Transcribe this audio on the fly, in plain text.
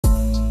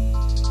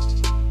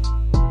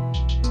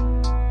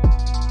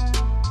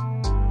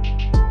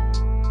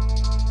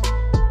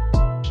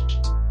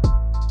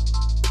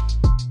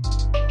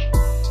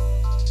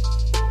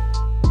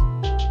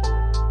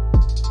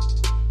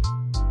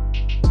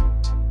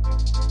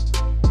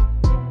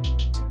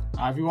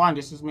Everyone,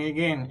 this is me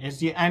again. Is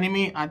the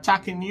enemy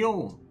attacking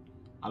you?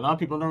 A lot of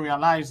people don't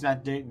realize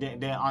that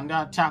they're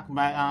under attack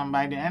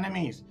by the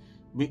enemies.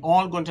 We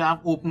all going to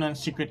have open and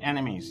secret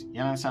enemies. You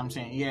know what I'm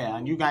saying? Yeah,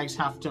 and you guys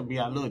have to be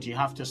alert. You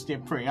have to stay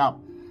prayed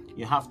up.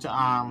 You have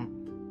to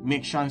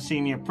make sure and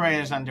saying your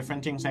prayers and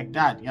different things like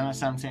that. You know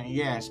what I'm saying?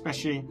 Yeah,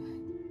 especially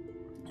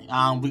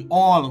we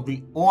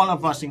all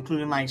of us,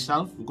 including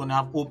myself, we're gonna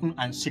have open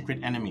and secret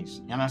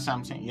enemies. You know what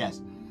I'm saying?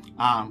 Yes.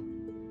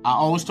 I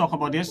always talk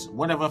about this.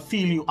 Whatever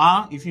field you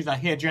are, if you're a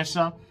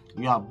hairdresser,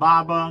 you're a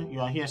barber,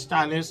 you're a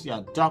hairstylist, you're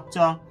a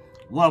doctor,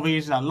 whoever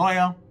is a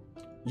lawyer,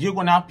 you're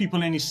going to have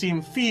people in the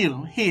same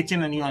field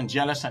hating on you and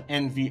jealous and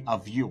envy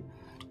of you.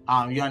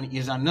 You're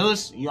a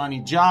nurse, you're on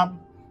a job,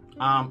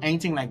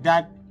 anything like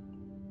that.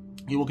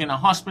 You work in a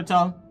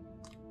hospital,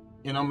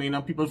 you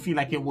know, people feel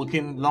like you're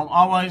working long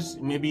hours.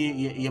 Maybe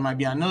you might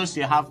be a nurse,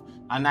 you have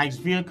a nice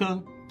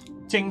vehicle,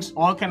 things,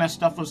 all kind of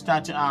stuff will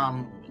start to,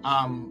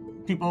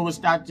 people will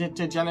start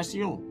to jealous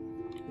you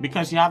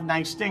because you have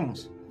nice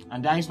things.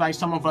 And that is why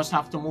some of us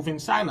have to move in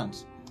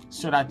silence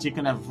so that you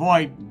can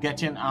avoid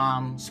getting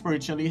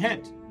spiritually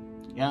hit.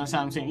 You understand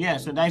what I'm saying? Yeah,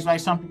 so that is why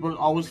some people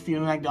always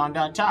feel like they're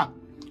under attack.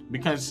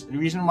 Because the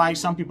reason why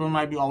some people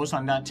might be always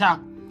under attack,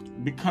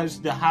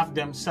 because they have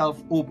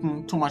themselves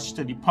open too much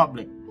to the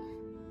public.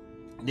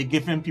 They're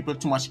giving people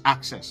too much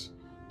access.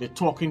 They're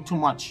talking too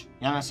much.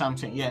 You understand what I'm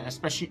saying? Yeah,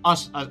 especially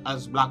us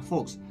as black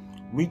folks.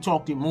 We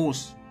talk the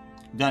most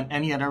than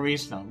any other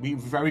race now. We're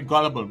very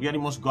gullible. We are the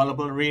most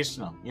gullible race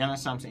now. You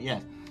understand what I'm saying?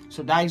 Yes.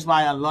 So that is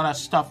why a lot of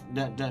stuff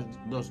that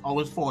does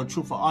always fall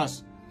through for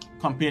us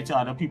compared to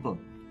other people.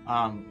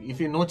 If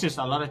you notice,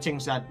 a lot of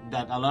things that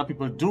a lot of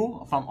people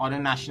do from other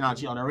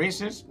nationality, other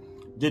races,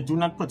 they do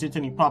not put it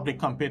in the public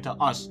compared to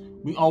us.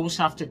 We always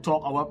have to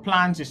talk our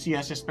plans. You see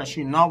us,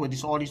 especially now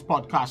with all these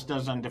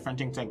podcasters and different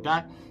things like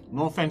that.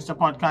 No offense to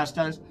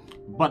podcasters,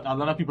 but a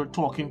lot of people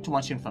talking too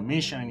much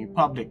information in the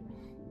public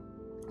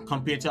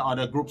compared to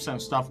other groups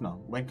and stuff now.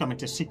 When coming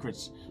to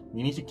secrets,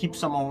 we need to keep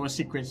some of our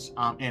secrets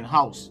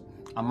in-house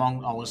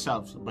among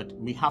ourselves, but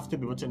we have to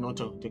be able to know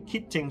to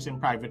keep things in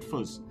private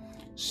first.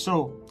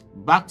 So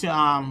back to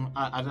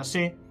as I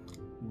say,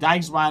 that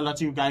is why a lot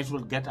of you guys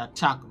will get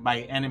attacked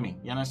by enemy.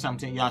 You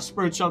understand something? You're a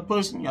spiritual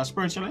person, you're a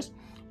spiritualist.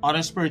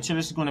 Other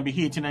spiritualists are going to be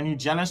hating and you,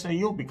 jealous of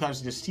you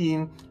because they're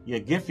seeing your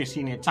gift, you're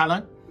seeing your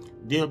talent.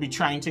 They'll be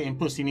trying to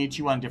impersonate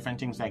you and different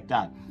things like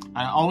that. And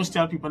I always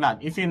tell people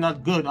that if you're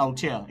not good out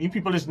here, if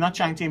people is not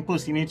trying to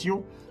impersonate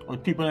you, or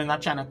people are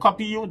not trying to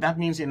copy you, that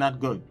means you're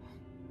not good.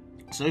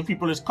 So if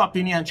people is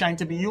copying you and trying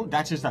to be you,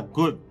 that is a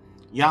good.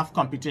 You have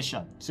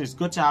competition. So it's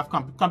good to have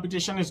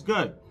competition is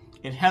good.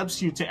 It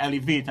helps you to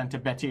elevate and to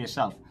better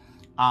yourself.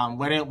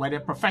 Whether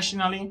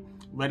professionally,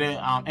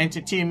 whether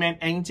entertainment,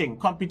 anything,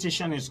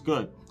 competition is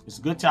good. It's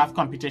good to have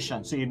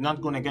competition. So you're not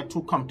going to get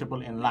too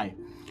comfortable in life.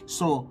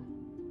 So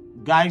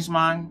guys,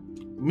 man,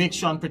 make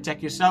sure and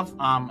protect yourself,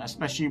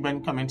 especially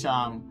when coming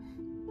to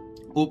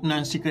open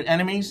and secret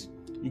enemies.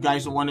 You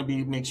guys want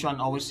to make sure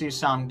and always say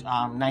Psalm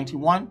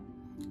 91.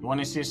 You want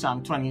to say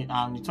Psalm 20, the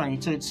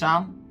 23rd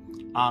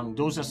Psalm.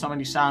 Those are some of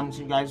the Psalms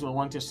you guys will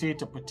want to say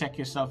to protect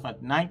yourself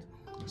at night.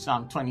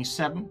 Psalm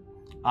 27.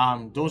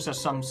 Those are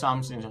some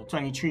Psalms in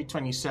 23,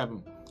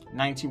 27,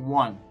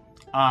 91.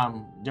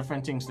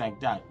 Different things like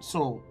that.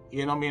 So,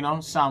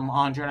 Psalm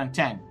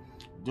 110.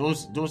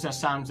 Those are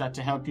Psalms that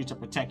to help you to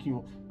protect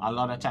you a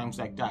lot of times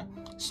like that.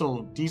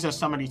 So these are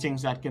some of the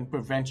things that can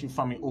prevent you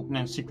from your open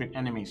and secret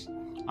enemies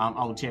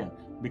out here.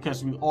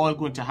 Because we all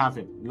going to have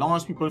it. As long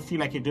as people feel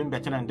like you're doing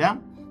better than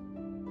them,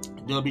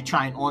 they'll be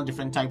trying all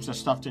different types of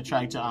stuff to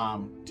try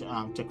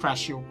to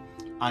crash you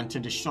and to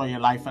destroy your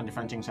life and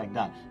different things like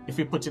that. If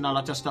you're putting a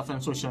lot of stuff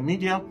on social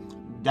media,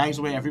 that is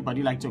where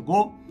everybody like to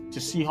go to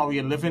see how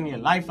you're living your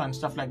life and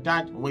stuff like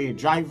that, where you're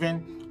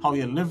driving, how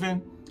you're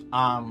living,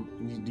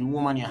 the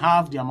woman you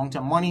have, the amount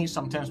of money.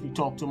 Sometimes we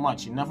talk too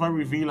much. You never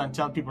reveal and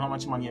tell people how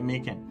much money you're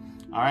making.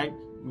 All right,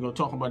 we'll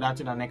talk about that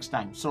in the next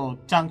time. So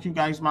thank you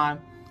guys, man.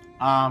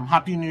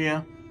 Happy New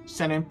Year.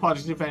 Sending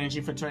positive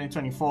energy for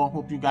 2024.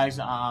 Hope you guys,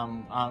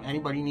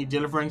 anybody need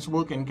deliverance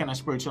work, any kind of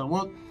spiritual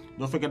work,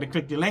 don't forget to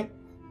click the link.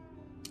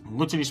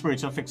 Go to the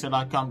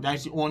spiritualfixer.com.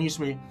 That's the only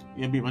way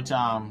you'll be able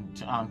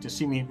to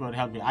see me, to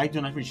help you. I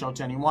do not reach out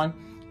to anyone.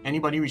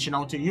 Anybody reaching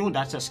out to you,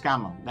 that's a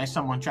scammer. That's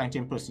someone trying to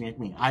impersonate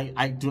me.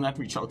 I do not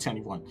reach out to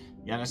anyone.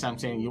 You understand what I'm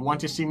saying? You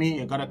want to see me,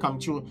 you gotta come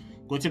to,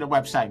 go to the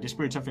website,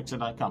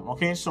 thespiritualfixer.com.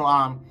 Okay,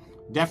 so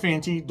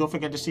definitely don't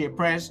forget to say your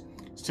prayers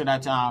so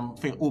that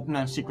for open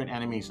and secret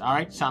enemies. All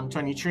right, Psalm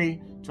 23,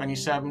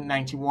 27,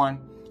 91.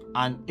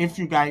 And if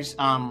you guys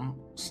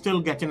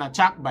still getting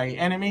attacked by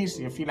enemies,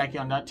 you feel like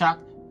you're under attack,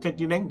 click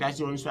the link. That's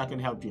the only way I can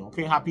help you.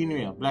 Okay, Happy New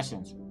Year.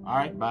 Blessings. All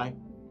right, bye.